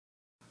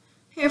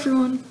Hey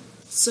everyone!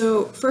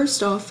 So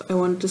first off, I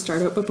wanted to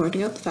start out by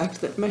pointing out the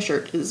fact that my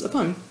shirt is a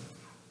pun.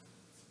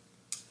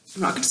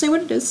 I'm not going to say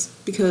what it is,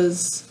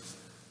 because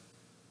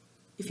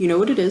if you know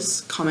what it is,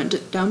 comment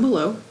it down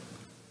below,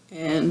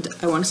 and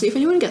I want to see if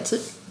anyone gets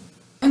it.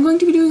 I'm going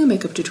to be doing a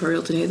makeup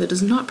tutorial today that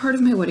is not part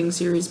of my wedding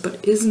series,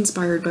 but is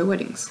inspired by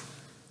weddings.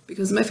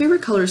 Because my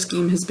favorite color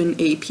scheme has been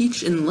a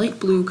peach and light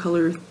blue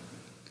color,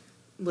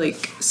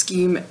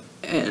 scheme,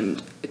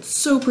 and it's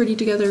so pretty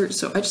together,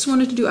 so I just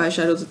wanted to do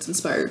eyeshadows that's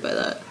inspired by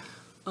that.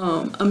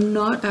 I'm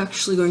not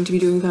actually going to be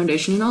doing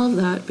foundation and all of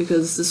that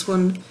because this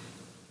one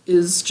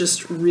is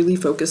just really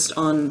focused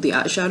on the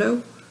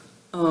eyeshadow.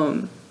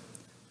 I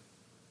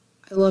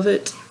love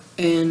it,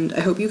 and I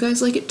hope you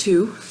guys like it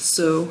too,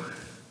 so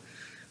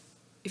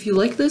if you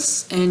like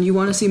this and you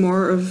want to see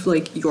more of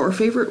your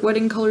favorite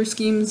wedding color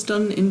schemes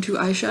done into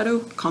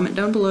eyeshadow, comment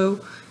down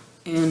below,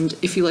 and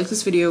if you like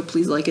this video,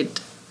 please like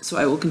it so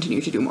I will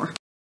continue to do more.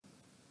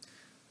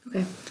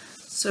 Okay,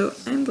 so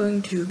I'm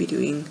going to be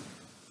doing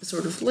a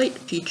sort of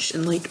light peach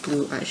and light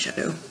blue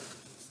eyeshadow.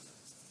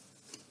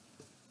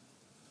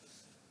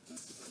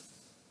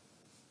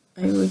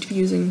 I'm going to be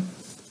using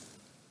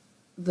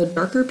the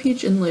darker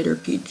peach and lighter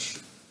peach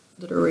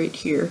that are right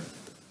here.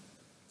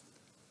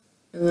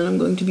 And then I'm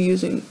going to be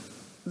using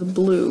the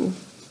blue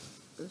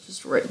that's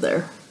just right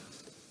there.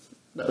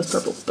 That was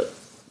purple, but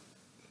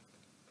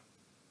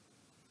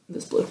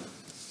this blue.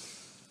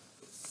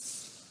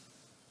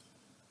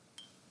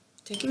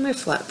 Taking my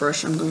flat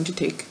brush, I'm going to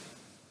take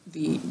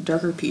the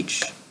darker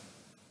peach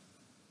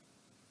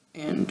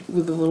and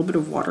with a little bit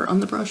of water on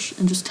the brush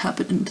and just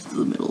tap it into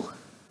the middle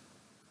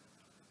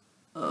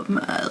of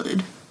my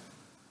eyelid.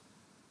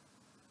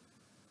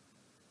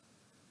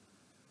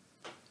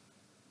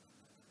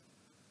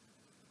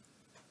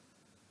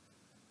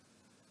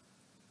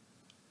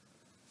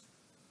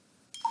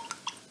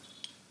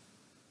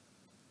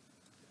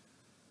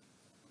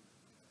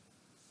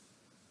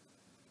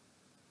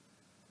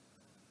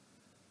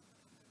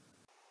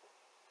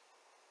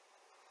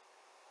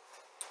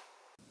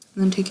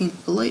 And then taking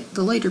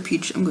the lighter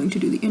peach, I'm going to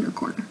do the inner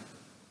corner.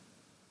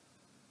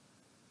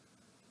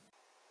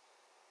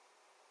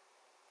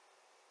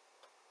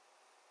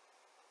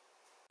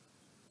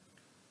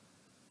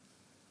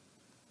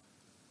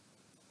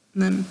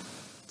 And then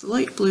the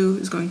light blue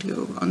is going to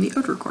go on the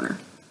outer corner.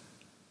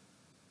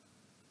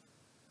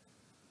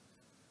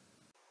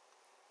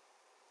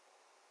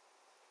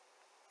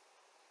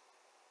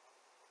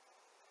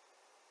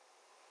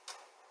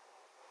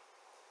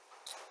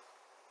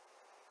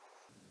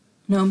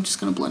 Now I'm just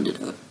going to blend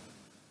it out.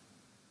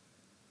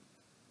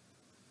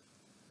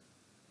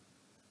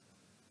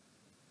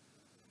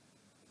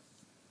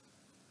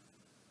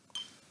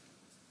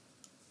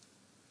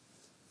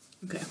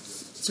 Okay,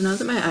 so now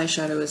that my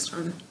eyeshadow is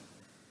done,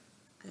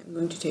 I'm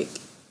going to take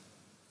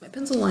my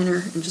pencil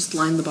liner and just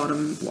line the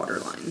bottom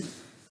waterline.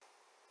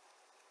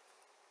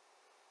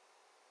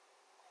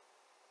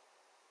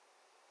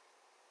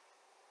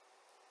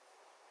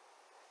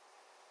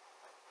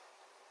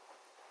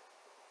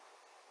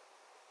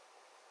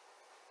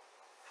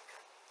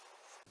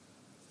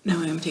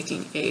 Now I am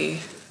taking a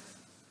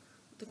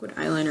liquid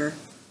eyeliner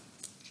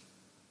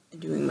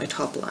and doing my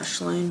top lash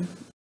line.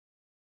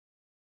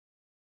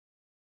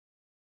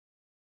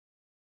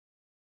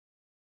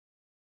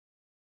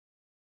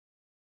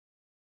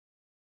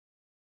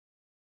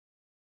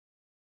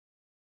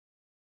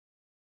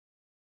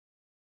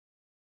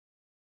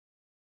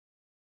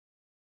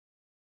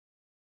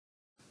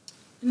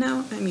 And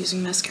now I'm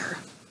using mascara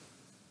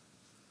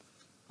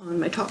on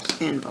my top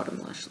and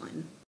bottom lash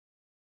line.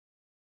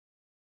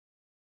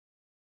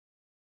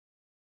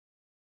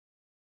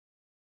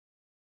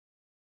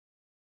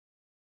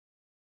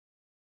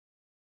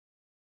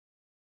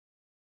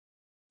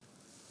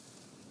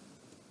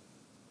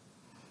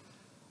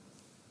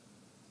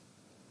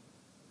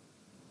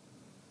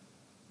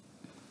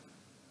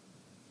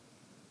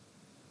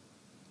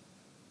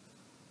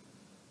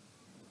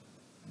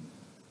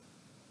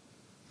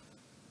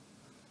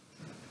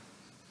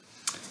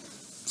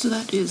 So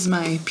that is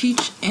my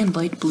peach and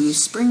light blue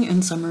spring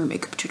and summer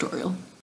makeup tutorial.